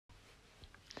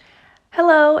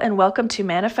Hello, and welcome to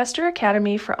Manifestor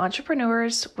Academy for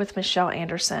Entrepreneurs with Michelle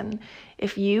Anderson.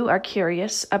 If you are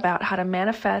curious about how to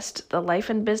manifest the life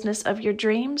and business of your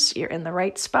dreams, you're in the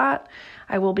right spot.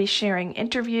 I will be sharing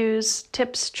interviews,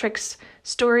 tips, tricks,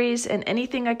 stories, and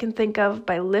anything I can think of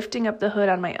by lifting up the hood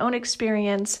on my own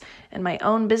experience and my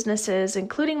own businesses,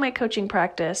 including my coaching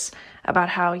practice, about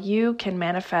how you can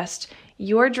manifest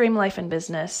your dream life and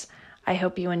business. I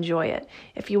hope you enjoy it.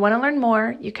 If you want to learn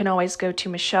more, you can always go to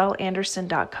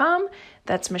michelleanderson.com.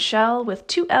 That's Michelle with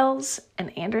two L's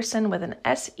and Anderson with an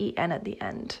S-E-N at the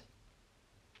end.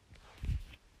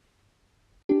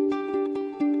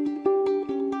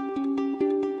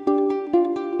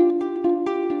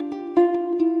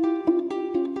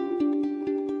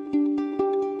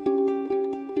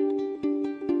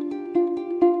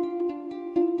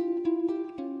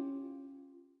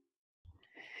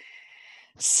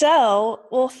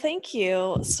 Thank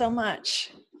you so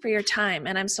much for your time,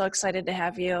 and I'm so excited to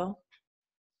have you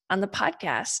on the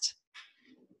podcast.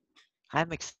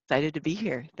 I'm excited to be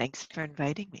here. Thanks for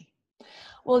inviting me.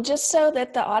 Well, just so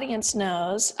that the audience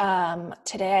knows,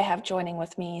 today I have joining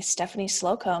with me Stephanie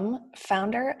Slocum,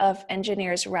 founder of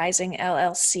Engineers Rising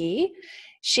LLC.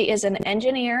 She is an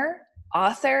engineer,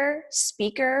 author,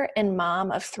 speaker, and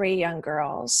mom of 3 young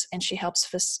girls, and she helps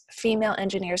female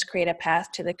engineers create a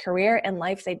path to the career and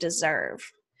life they deserve.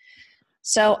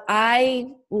 So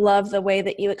I love the way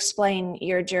that you explain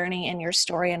your journey and your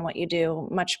story and what you do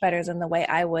much better than the way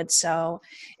I would. So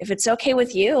if it's okay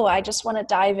with you, I just want to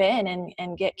dive in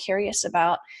and get curious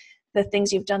about the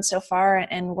things you've done so far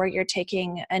and where you're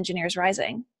taking Engineers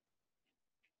Rising.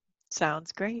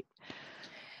 Sounds great.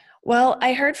 Well,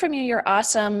 I heard from you your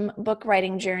awesome book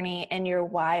writing journey and your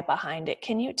why behind it.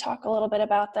 Can you talk a little bit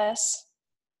about this?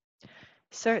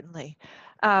 Certainly.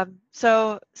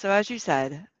 So as you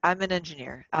said, I'm an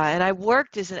engineer, and I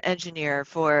worked as an engineer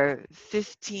for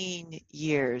 15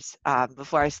 years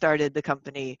before I started the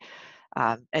company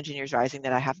Engineers Rising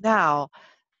that I have now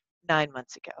 9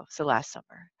 months ago, so last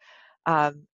summer.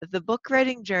 The book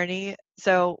writing journey,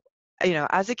 so,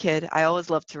 as a kid, I always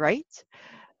loved to write,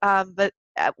 but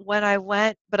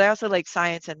but I also like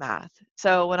science and math.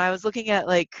 So when I was looking at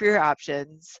like career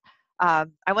options, I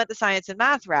went the science and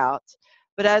math route.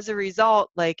 But as a result,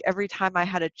 like every time I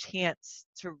had a chance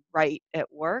to write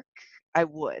at work, I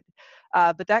would.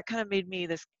 But that kind of made me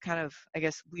this kind of, I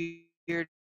guess, weird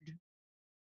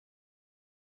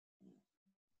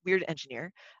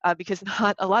engineer because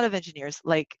not a lot of engineers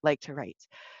like to write.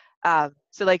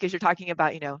 So like as you're talking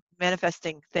about,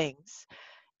 manifesting things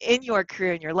in your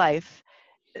career in your life,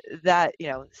 that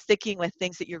sticking with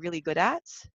things that you're really good at,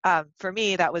 for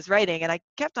me that was writing, and I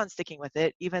kept on sticking with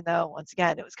it even though once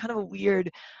again it was kind of a weird,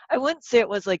 I wouldn't say it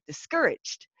was like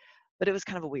discouraged, but it was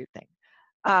kind of a weird thing.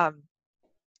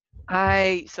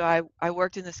 I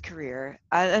worked in this career,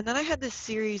 and then I had this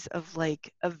series of like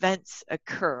events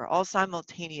occur all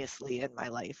simultaneously in my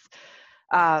life.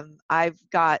 I've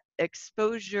got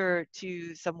exposure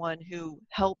to someone who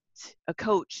helped, a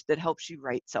coach that helps you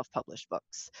write self-published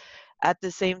books. At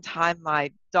the same time, my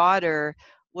daughter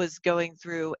was going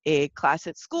through a class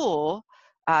at school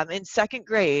in second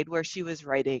grade where she was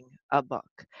writing a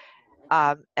book.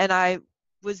 And I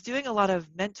was doing a lot of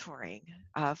mentoring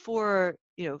for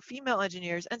female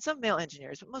engineers and some male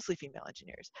engineers, but mostly female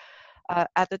engineers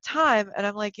at the time. And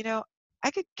I'm like, I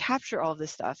could capture all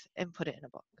this stuff and put it in a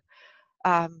book.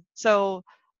 So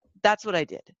that's what I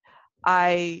did.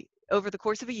 Over the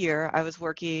course of a year, I was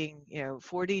working,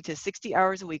 40 to 60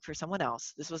 hours a week for someone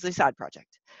else. This was a side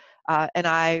project. And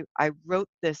I wrote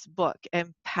this book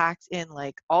and packed in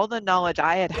like all the knowledge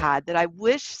I had that I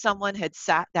wish someone had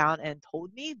sat down and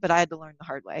told me, but I had to learn the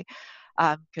hard way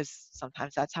because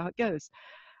sometimes that's how it goes.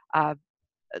 Uh,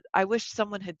 I wish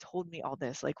someone had told me all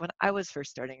this, like when I was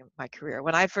first starting my career,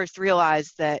 when I first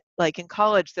realized that like in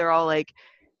college, they're all like,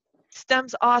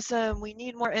 STEM's awesome. We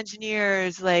need more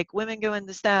engineers. Like women go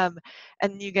into STEM,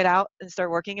 and you get out and start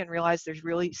working and realize there's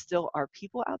really still are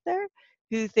people out there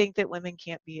who think that women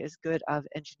can't be as good of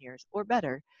engineers or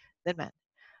better than men.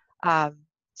 Um,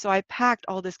 so I packed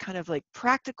all this kind of like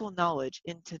practical knowledge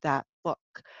into that book.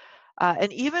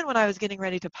 And even when I was getting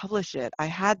ready to publish it, I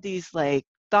had these like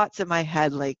thoughts in my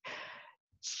head, like,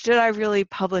 should I really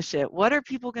publish it? What are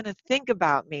people going to think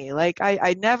about me? Like,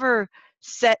 I never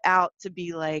set out to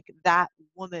be like that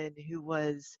woman who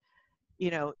was,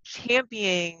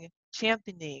 championing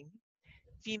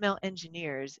female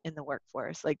engineers in the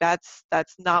workforce. Like that's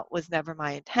not was never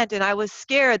my intent. And I was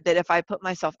scared that if I put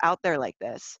myself out there like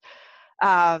this,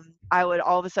 I would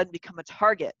all of a sudden become a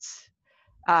target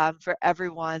for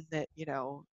everyone that,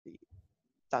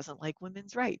 doesn't like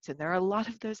women's rights. And there are a lot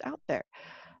of those out there.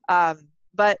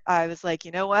 But I was like,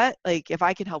 you know what? Like, if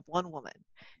I can help one woman,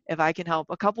 if I can help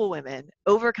a couple women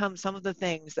overcome some of the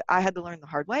things that I had to learn the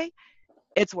hard way,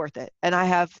 it's worth it. And I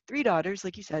have 3 daughters,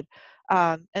 like you said,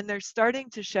 and they're starting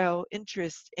to show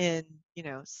interest in,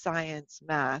 science,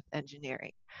 math,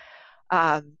 engineering.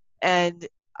 And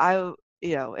I,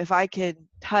 if I can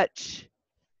touch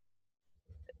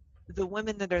the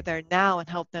women that are there now and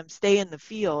help them stay in the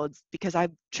fields, because I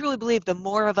truly believe the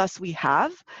more of us we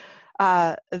have,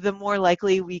 the more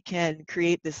likely we can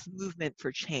create this movement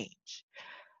for change.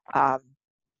 Um,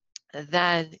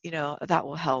 then, that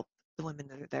will help the women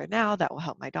that are there now, that will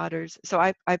help my daughters. So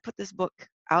I put this book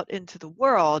out into the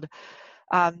world,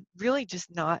 really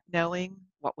just not knowing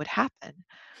what would happen.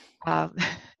 Um,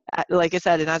 like I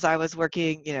said, and as I was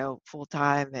working, full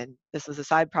time, and this was a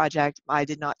side project, I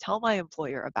did not tell my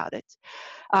employer about it,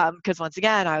 because once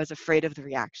again, I was afraid of the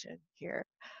reaction here.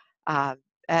 Um,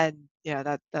 and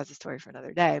that's a story for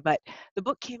another day. But the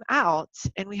book came out,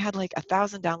 and we had like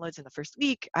 1,000 downloads in the first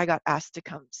week. I got asked to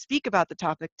come speak about the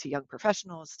topic to young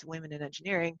professionals, to women in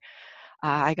engineering.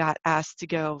 I got asked to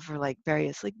go for like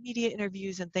various like media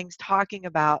interviews and things talking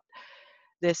about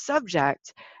this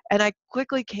subject. And I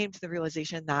quickly came to the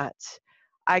realization that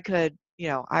I could,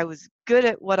 I was good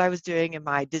at what I was doing in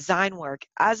my design work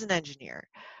as an engineer.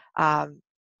 Um,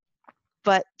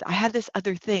 but I had this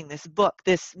other thing, this book,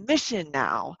 this mission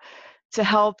now to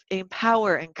help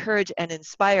empower, encourage, and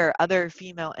inspire other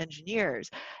female engineers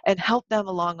and help them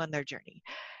along on their journey.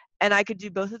 And I could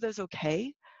do both of those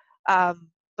okay.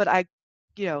 But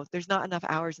there's not enough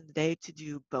hours in the day to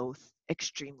do both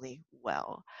extremely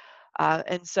well.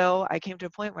 And so I came to a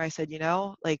point where I said,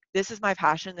 like, this is my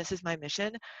passion, this is my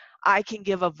mission. I can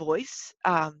give a voice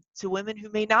to women who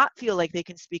may not feel like they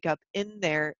can speak up in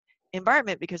their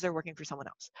environment because they're working for someone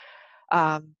else.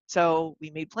 So we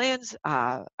made plans.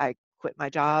 I quit my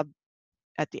job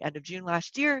at the end of June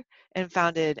last year and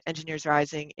founded Engineers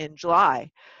Rising in July,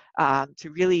 to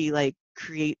really like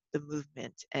create the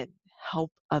movement and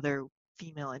help other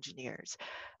female engineers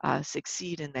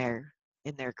succeed in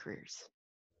their careers.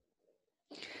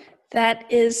 That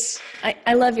is,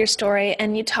 I love your story.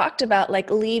 And you talked about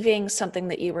like leaving something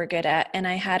that you were good at. And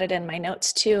I had it in my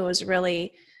notes too. It was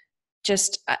really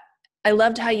just, I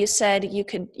loved how you said you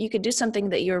could do something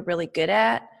that you were really good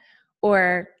at,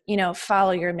 or,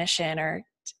 follow your mission, or,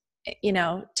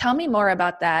 tell me more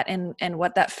about that, and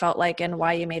what that felt like and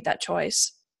why you made that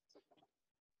choice.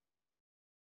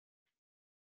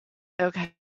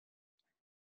 Okay.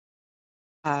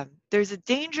 There's a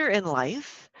danger in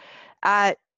life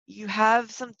at you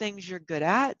have some things you're good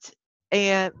at,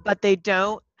 but they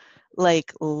don't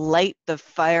like light the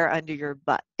fire under your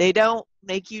butt. They don't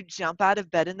make you jump out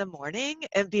of bed in the morning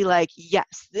and be like,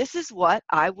 yes, this is what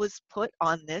I was put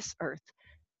on this earth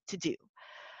to do.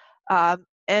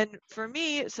 And for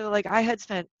me, so like I had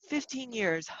spent 15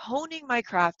 years honing my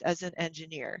craft as an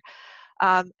engineer.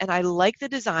 And I like the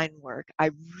design work. I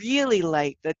really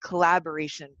like the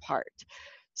collaboration part.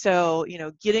 So,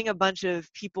 getting a bunch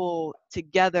of people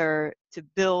together to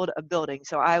build a building.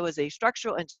 So I was a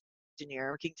structural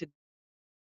engineer working to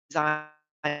design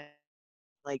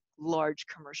like large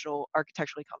commercial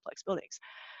architecturally complex buildings.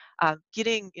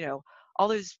 Getting, all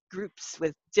those groups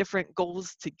with different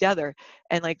goals together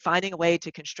and like finding a way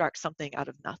to construct something out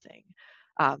of nothing.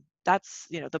 That's,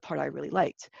 the part I really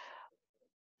liked.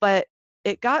 But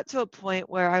it got to a point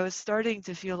where I was starting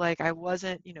to feel like I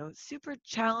wasn't, super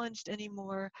challenged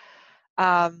anymore.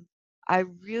 Um, I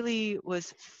really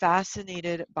was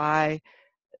fascinated by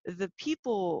the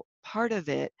people part of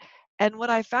it. And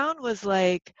what I found was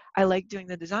like, I like doing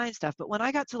the design stuff, but when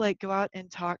I got to like go out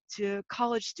and talk to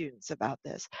college students about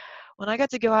this, when I got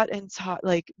to go out and talk,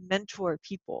 like mentor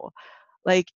people,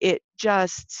 like it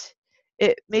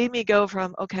made me go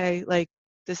from, okay, like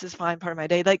this is fine part of my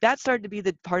day. Like that started to be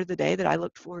the part of the day that I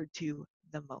looked forward to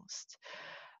the most.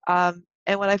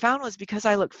 And what I found was because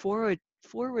I looked forward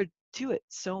to it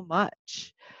so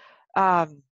much,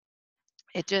 um,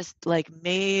 it just like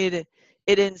it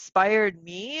inspired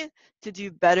me to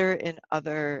do better in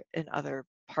other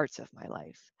parts of my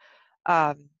life.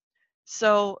 Um,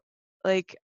 so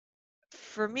like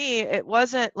for me, it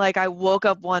wasn't like I woke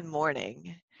up one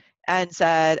morning and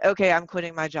said, okay, I'm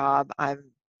quitting my job. I'm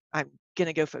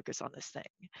gonna go focus on this thing.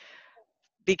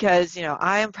 Because,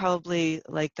 I am probably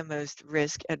like the most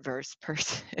risk adverse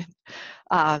person,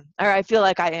 or I feel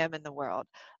like I am in the world.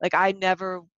 Like I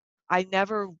never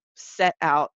set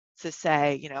out to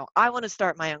say, I want to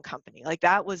start my own company. Like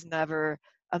that was never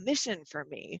a mission for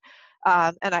me.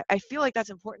 And I feel like that's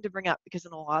important to bring up because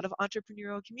in a lot of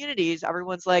entrepreneurial communities,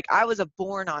 everyone's like, I was a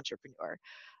born entrepreneur.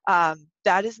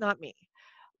 That is not me.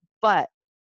 But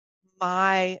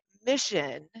my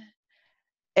mission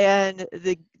and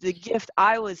the gift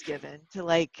I was given to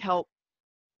like help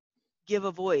give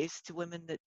a voice to women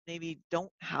that maybe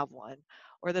don't have one,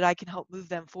 or that I can help move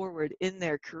them forward in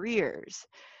their careers.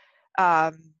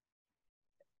 Um,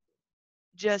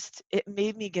 just it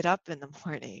made me get up in the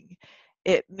morning.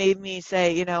 It made me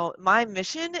say, you know, my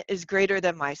mission is greater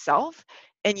than myself.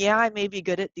 And yeah, I may be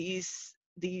good at these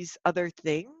other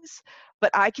things,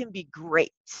 but I can be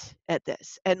great at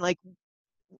this. And like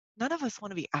none of us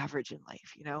want to be average in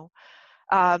life, you know.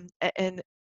 And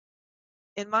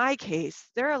in my case,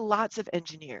 there are lots of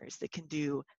engineers that can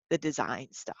do the design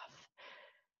stuff.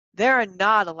 There are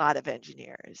not a lot of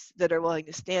engineers that are willing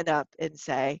to stand up and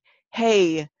say,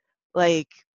 hey, like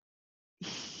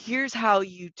here's how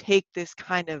you take this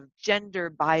kind of gender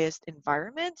biased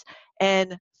environment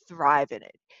and thrive in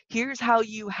it. Here's how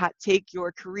you take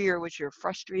your career, which you're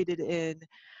frustrated in,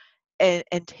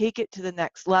 and take it to the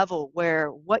next level where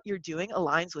what you're doing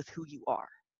aligns with who you are.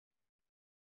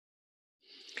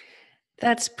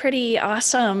 That's pretty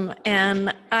awesome.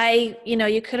 And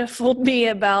you could have fooled me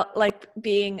about like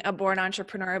being a born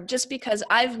entrepreneur just because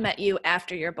I've met you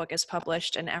after your book is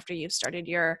published and after you've started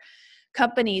your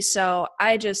company. So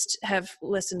I just have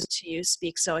listened to you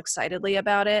speak so excitedly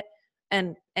about it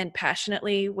and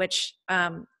passionately, which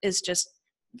is just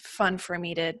fun for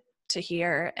me to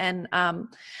hear. And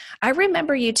I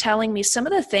remember you telling me some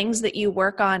of the things that you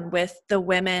work on with the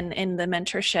women in the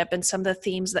mentorship and some of the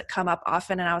themes that come up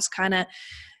often. And I was kind of,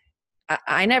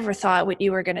 I never thought what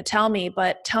you were going to tell me,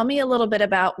 but tell me a little bit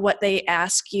about what they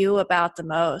ask you about the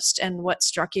most and what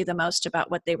struck you the most about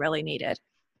what they really needed.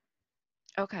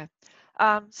 Okay.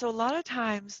 So a lot of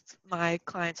times my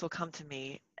clients will come to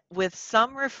me with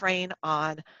some refrain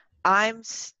on, I'm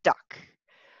stuck.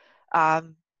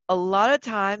 Um, a lot of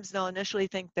times they'll initially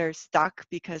think they're stuck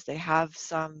because they have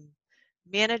some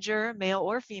manager, male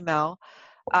or female,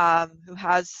 who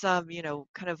has some, you know,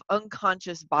 kind of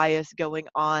unconscious bias going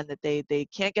on that they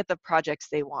can't get the projects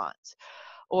they want,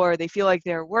 or they feel like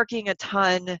they're working a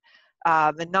ton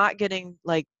and not getting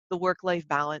like the work-life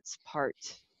balance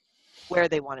part where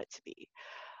they want it to be.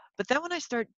 But then when I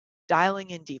start dialing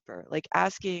in deeper, like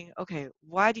asking, okay,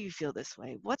 why do you feel this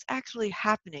way? What's actually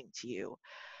happening to you?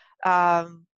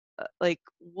 Like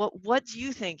what do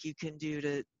you think you can do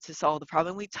to solve the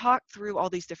problem? We talk through all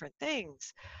these different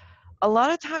things. A lot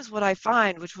of times what I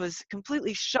find, which was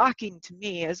completely shocking to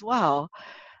me as well,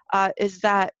 is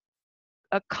that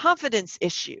a confidence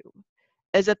issue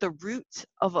is at the root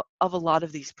of a lot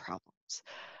of these problems.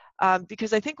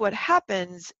 Because I think what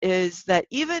happens is that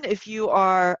even if you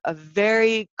are a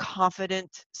very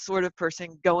confident sort of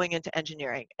person going into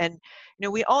engineering, and you know,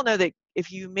 we all know that if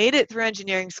you made it through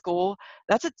engineering school,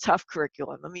 that's a tough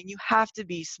curriculum. I mean, you have to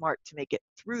be smart to make it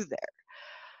through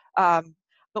there.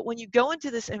 But when you go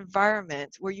into this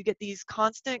environment where you get these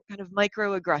constant kind of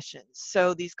microaggressions,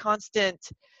 so these constant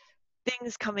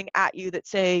things coming at you that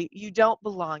say you don't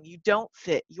belong, you don't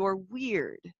fit, you're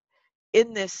weird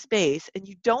in this space, and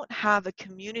you don't have a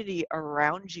community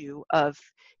around you of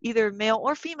either male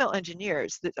or female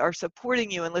engineers that are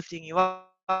supporting you and lifting you up,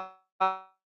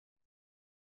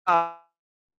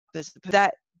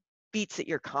 that beats at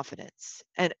your confidence.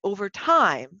 And over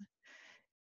time,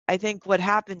 I think what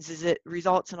happens is it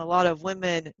results in a lot of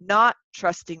women not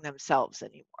trusting themselves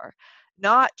anymore,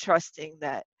 not trusting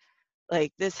that,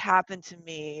 like, this happened to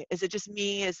me. Is it just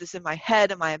me? Is this in my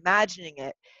head? Am I imagining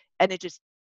it? And it just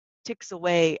ticks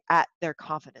away at their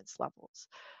confidence levels.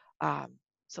 Um,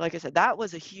 so like I said, that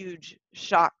was a huge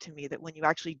shock to me, that when you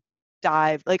actually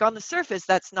dive, like on the surface,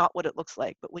 that's not what it looks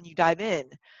like. But when you dive in,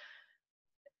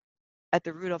 at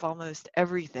the root of almost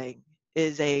everything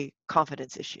is a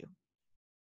confidence issue.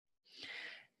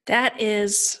 That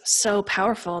is so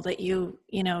powerful that you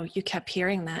kept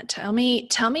hearing that. Tell me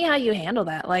how you handle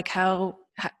that. Like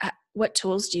what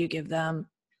tools do you give them?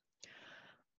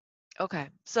 Okay,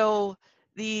 so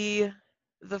the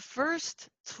first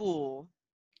tool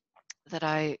that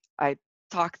I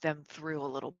talk them through a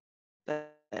little bit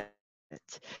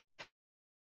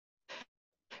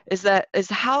is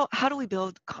how do we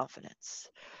build confidence?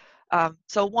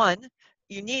 So one,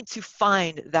 you need to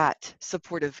find that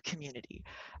supportive community.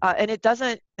 And it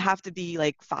doesn't have to be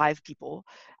like 5 people.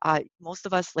 Most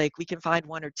of us, like, we can find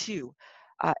 1 or 2.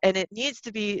 And it needs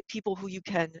to be people who you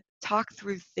can talk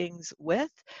through things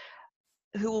with,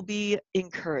 who will be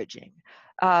encouraging.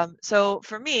 So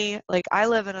for me, like, I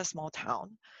live in a small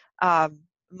town. Um,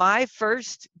 my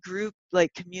first group,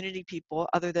 like community people,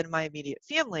 other than my immediate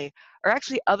family, are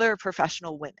actually other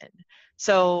professional women.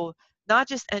 So not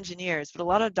just engineers, but a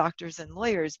lot of doctors and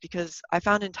lawyers, because I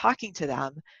found in talking to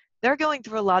them, they're going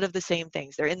through a lot of the same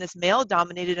things. They're in this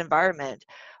male-dominated environment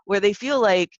where they feel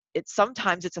like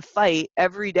sometimes it's a fight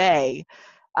every day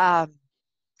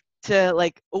to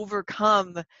like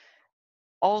overcome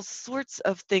all sorts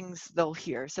of things they'll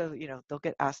hear. So, they'll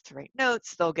get asked to write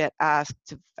notes, they'll get asked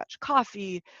to fetch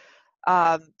coffee,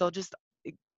 they'll just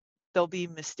they'll be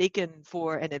mistaken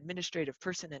for an administrative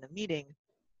person in a meeting,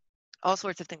 all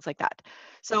sorts of things like that.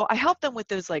 So I help them with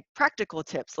those like practical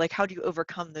tips, like how do you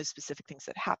overcome those specific things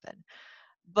that happen.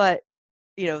 But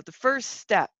the first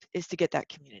step is to get that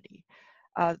community.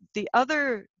 The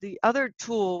other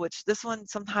tool, which this one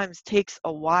sometimes takes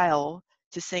a while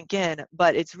to sink in,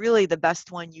 but it's really the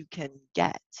best one you can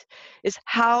get, is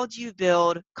how do you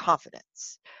build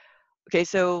confidence? Okay,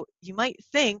 so you might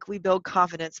think we build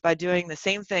confidence by doing the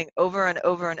same thing over and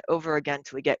over and over again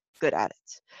till we get good at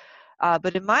it.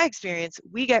 But in my experience,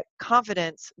 we get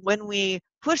confidence when we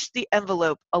push the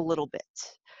envelope a little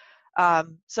bit.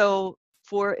 So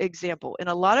for example, in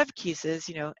a lot of cases,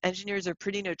 engineers are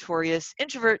pretty notorious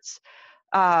introverts.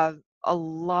 A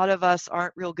lot of us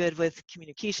aren't real good with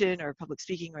communication or public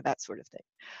speaking or that sort of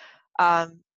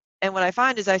thing. And what I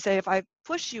find is I say, if I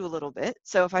push you a little bit,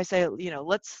 so if I say,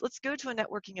 let's go to a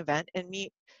networking event and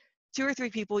meet 2 or 3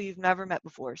 people you've never met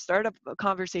before, start up a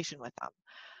conversation with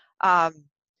them.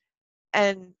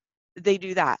 And they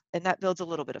do that, and that builds a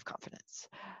little bit of confidence.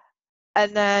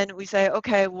 And then we say,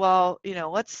 okay, well,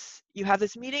 you have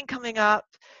this meeting coming up.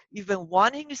 You've been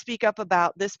wanting to speak up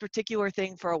about this particular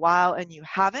thing for a while and you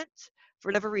haven't for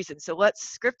whatever reason. So let's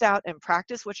script out and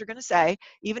practice what you're going to say,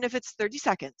 even if it's 30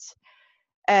 seconds.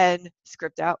 And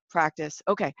script out, practice.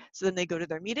 Okay, so then they go to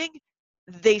their meeting,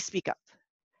 they speak up.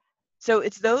 So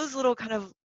it's those little kind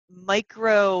of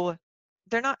micro,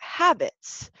 they're not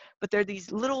habits, but they're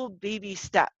these little baby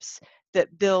steps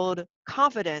that build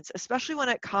confidence, especially when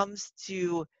it comes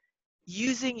to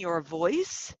using your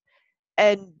voice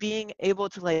and being able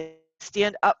to like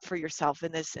stand up for yourself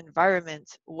in this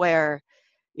environment where,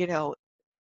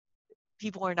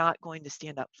 people are not going to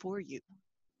stand up for you.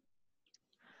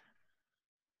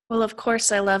 Well, of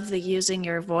course, I love the using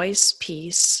your voice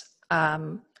piece.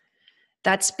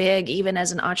 That's big, even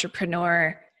as an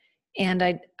entrepreneur.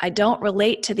 And I don't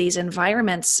relate to these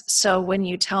environments. So when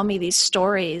you tell me these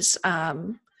stories, I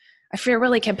feel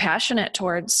really compassionate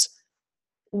towards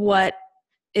what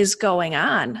is going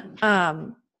on.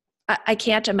 I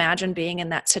can't imagine being in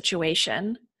that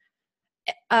situation.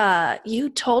 You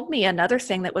told me another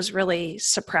thing that was really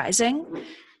surprising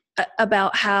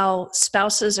about how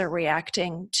spouses are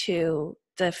reacting to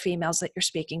the females that you're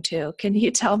speaking to. Can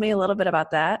you tell me a little bit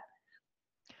about that?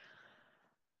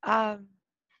 Um,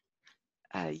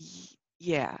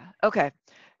 yeah. Okay.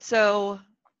 So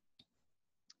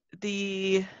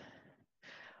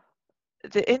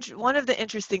one of the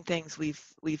interesting things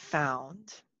we've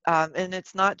found, and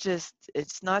it's not just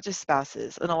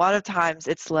spouses, and a lot of times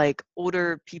it's like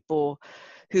older people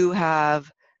who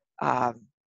have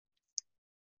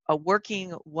a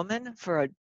working woman for a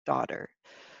daughter.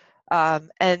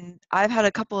 And I've had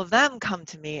a couple of them come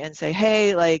to me and say,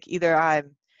 hey, like either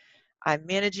I'm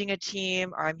managing a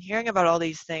team or I'm hearing about all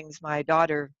these things my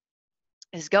daughter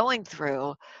is going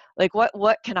through. Like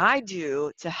what can I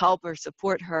do to help or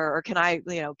support her, or can I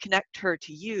connect her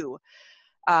to you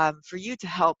for you to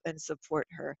help and support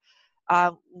her?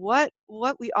 What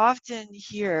we often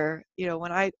hear,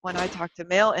 when I talk to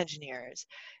male engineers,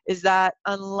 is that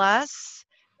unless,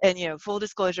 and full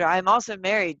disclosure, I'm also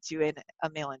married to a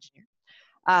male engineer.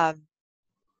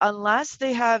 Unless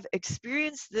they have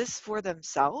experienced this for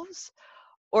themselves,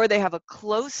 or they have a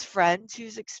close friend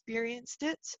who's experienced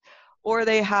it, or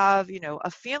they have,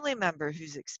 a family member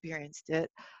who's experienced it,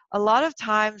 a lot of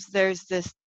times there's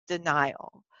this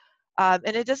denial.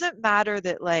 And it doesn't matter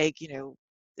that, like,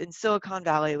 in Silicon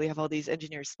Valley, we have all these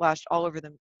engineers splashed all over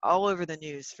the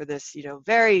news for this,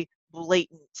 very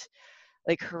blatant,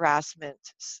 like, harassment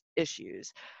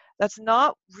issues. That's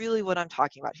not really what I'm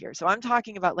talking about here. So I'm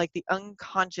talking about like the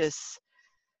unconscious,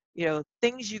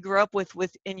 things you grew up with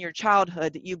within your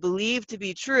childhood that you believe to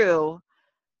be true,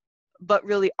 but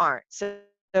really aren't. So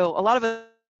a lot of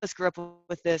us grew up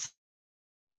with this,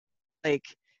 like,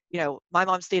 my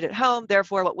mom stayed at home,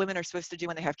 therefore what women are supposed to do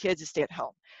when they have kids is stay at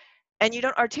home. And you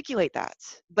don't articulate that,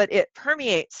 but it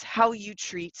permeates how you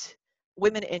treat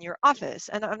women in your office.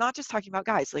 And I'm not just talking about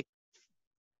guys, like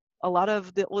a lot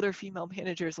of the older female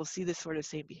managers will see this sort of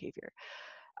same behavior.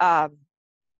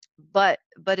 But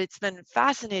it's been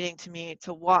fascinating to me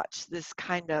to watch this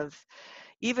kind of,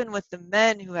 even with the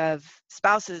men who have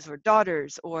spouses or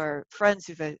daughters or friends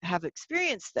who have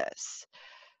experienced this,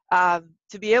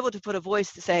 to be able to put a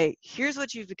voice to say, here's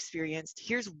what you've experienced,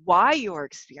 here's why you're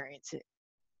experiencing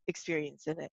experience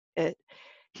in it.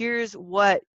 Here's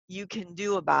what you can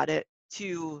do about it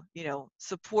to,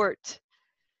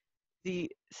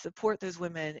 support those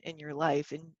women in your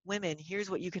life. And women, here's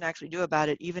what you can actually do about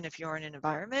it, even if you're in an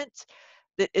environment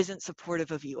that isn't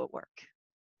supportive of you at work.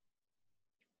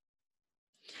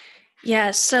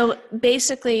 Yeah, so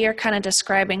basically you're kind of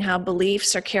describing how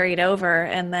beliefs are carried over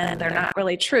and then they're not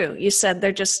really true. You said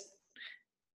they're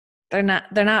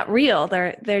not real.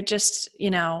 They're just,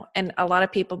 and a lot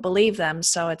of people believe them,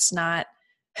 so it's not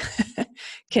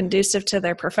conducive to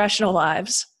their professional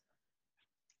lives.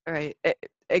 Right.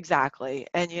 Exactly.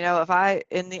 And if I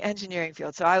in the engineering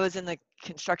field, so I was in the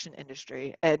construction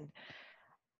industry, and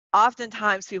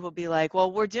oftentimes people be like,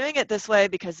 well, we're doing it this way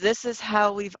because this is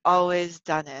how we've always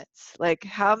done it. Like,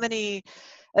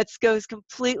 it goes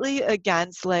completely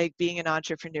against like being an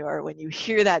entrepreneur when you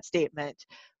hear that statement.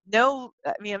 No,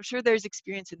 I mean, I'm sure there's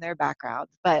experience in their background,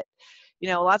 but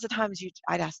lots of times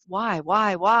I'd ask why,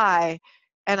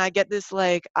 and I get this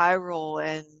like eye roll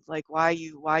and like, why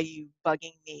you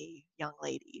bugging me, young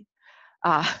lady,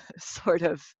 uh, sort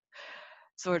of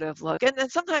look. And then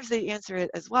sometimes they answer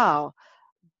it as well,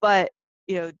 but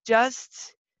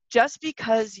just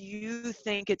because you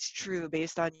think it's true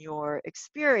based on your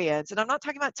experience, and I'm not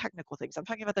talking about technical things, I'm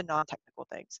talking about the non-technical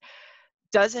things,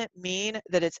 doesn't mean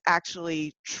that it's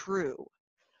actually true.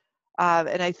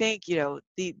 And I think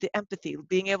the empathy,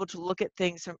 being able to look at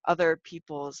things from other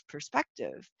people's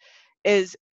perspective,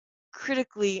 is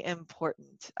critically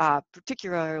important,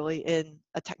 particularly in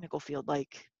a technical field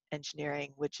like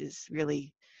engineering, which is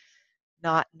really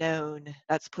not known,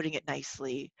 that's putting it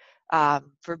nicely,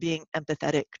 for being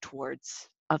empathetic towards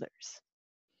others.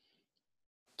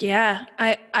 Yeah,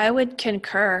 I would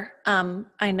concur.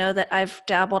 I know that I've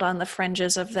dabbled on the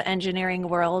fringes of the engineering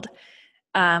world,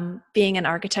 being an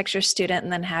architecture student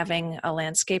and then having a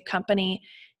landscape company.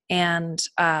 And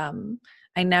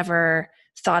I never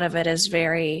thought of it as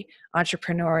very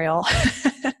entrepreneurial,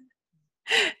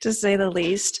 to say the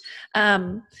least.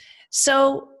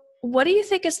 So, what do you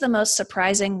think is the most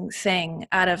surprising thing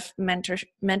out of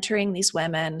mentoring these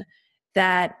women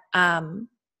that,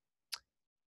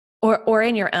 or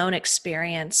in your own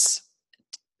experience,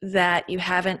 that you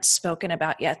haven't spoken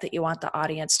about yet that you want the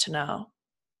audience to know?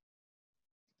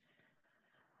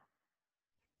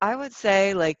 I would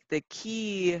say like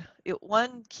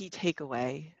one key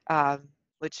takeaway,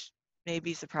 which may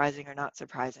be surprising or not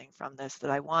surprising from this,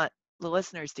 that I want the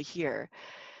listeners to hear,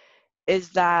 is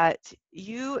that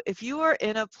if you are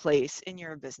in a place in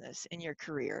your business, in your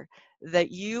career, that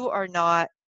you are not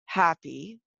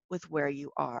happy with where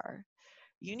you are,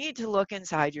 you need to look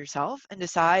inside yourself and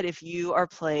decide if you are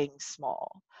playing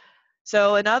small.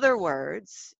 So in other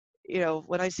words,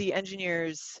 when I see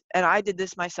engineers, and I did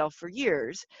this myself for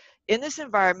years, in this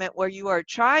environment where you are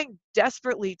trying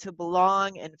desperately to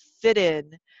belong and fit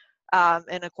in,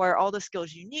 and acquire all the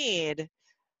skills you need,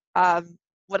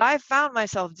 what I found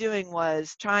myself doing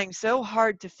was trying so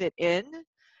hard to fit in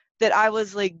that I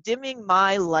was like dimming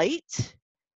my light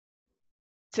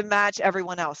to match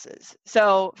everyone else's.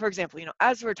 So, for example,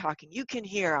 as we're talking, you can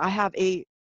hear I have a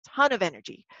ton of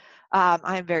energy.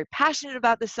 I am very passionate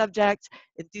about this subject,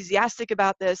 enthusiastic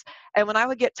about this. And when I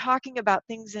would get talking about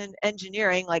things in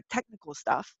engineering, like technical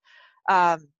stuff,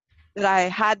 um, that I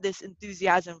had this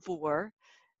enthusiasm for,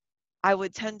 I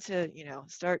would tend to,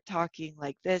 start talking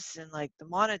like this and like the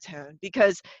monotone,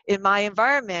 because in my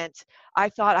environment, I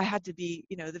thought I had to be,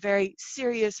 the very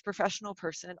serious professional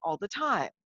person all the time,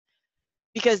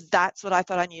 because that's what I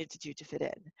thought I needed to do to fit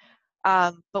in.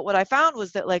 But what I found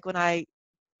was that like when I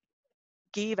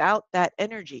gave out that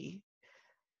energy,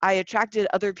 I attracted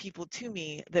other people to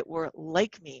me that were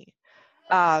like me.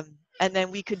 And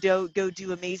then we could go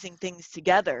do amazing things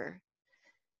together,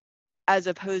 as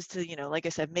opposed to, like I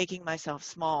said, making myself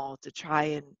small to try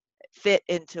and fit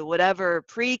into whatever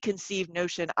preconceived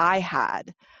notion I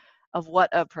had of what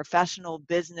a professional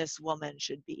businesswoman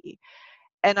should be.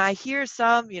 And I hear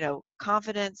some,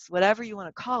 confidence, whatever you want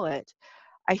to call it,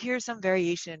 I hear some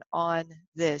variation on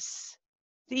this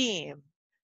theme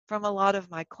from a lot of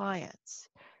my clients.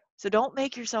 So don't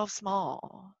make yourself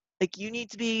small. Like, you need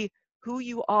to be who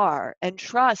you are, and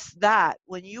trust that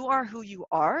when you are who you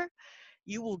are,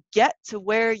 you will get to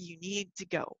where you need to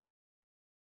go.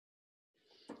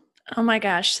 Oh my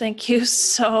gosh, thank you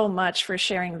so much for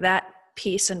sharing that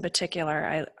piece in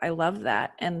particular. I love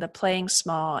that. And the playing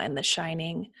small and the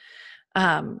shining.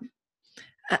 Um,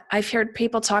 I've heard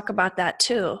people talk about that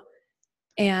too.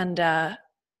 And I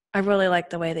really like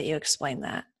the way that you explain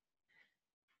that.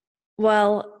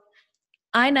 Well,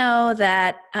 I know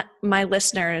that my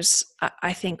listeners,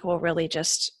 I think, will really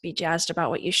just be jazzed about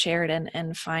what you shared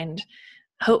and find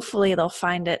hopefully they'll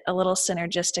find it a little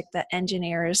synergistic that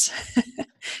engineers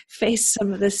face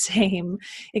some of the same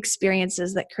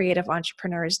experiences that creative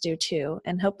entrepreneurs do too.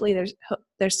 And hopefully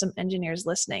there's some engineers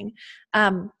listening.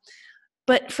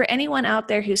 But for anyone out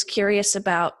there who's curious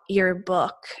about your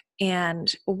book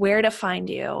and where to find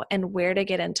you and where to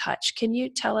get in touch, can you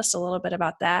tell us a little bit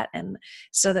about that, and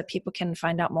so that people can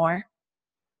find out more?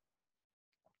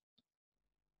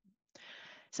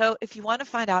 So if you want to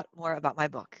find out more about my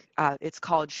book, it's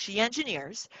called She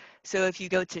Engineers. So if you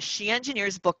go to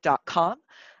sheengineersbook.com,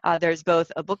 there's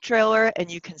both a book trailer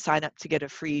and you can sign up to get a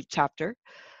free chapter.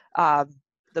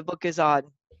 The book is on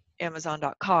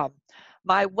Amazon.com.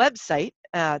 My website,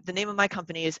 the name of my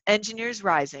company is Engineers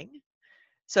Rising.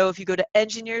 So if you go to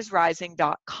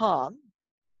engineersrising.com,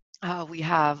 we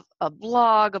have a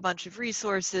blog, a bunch of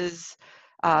resources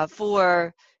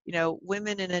for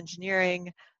women in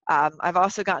engineering. I've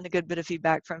also gotten a good bit of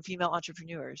feedback from female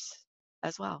entrepreneurs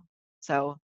as well.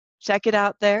 So check it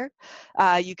out there.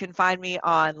 You can find me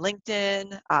on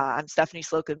LinkedIn. I'm Stephanie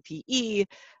Slocum PE,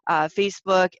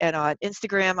 Facebook, and on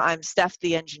Instagram, I'm Steph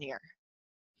the Engineer.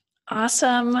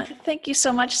 Awesome. Thank you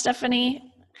so much,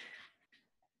 Stephanie.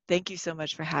 Thank you so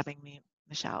much for having me,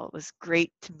 Michelle. It was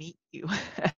great to meet you.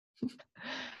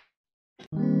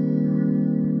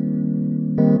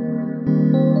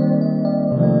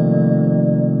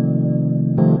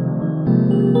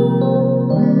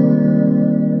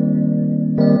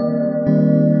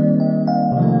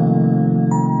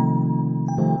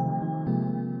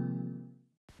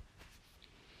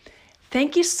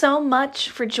 Thank you so much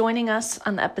for joining us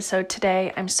on the episode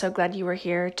today. I'm so glad you were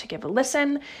here to give a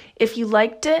listen. If you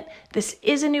liked it, this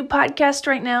is a new podcast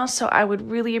right now, so I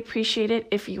would really appreciate it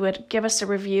if you would give us a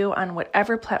review on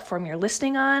whatever platform you're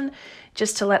listening on,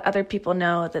 just to let other people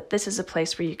know that this is a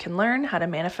place where you can learn how to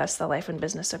manifest the life and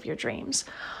business of your dreams.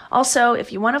 Also,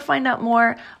 if you want to find out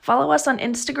more, follow us on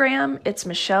Instagram. It's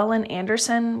Michelle and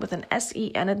Anderson with an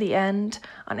S-E-N at the end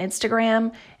on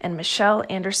Instagram, and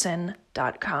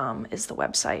michelleanderson.com is the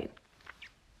website.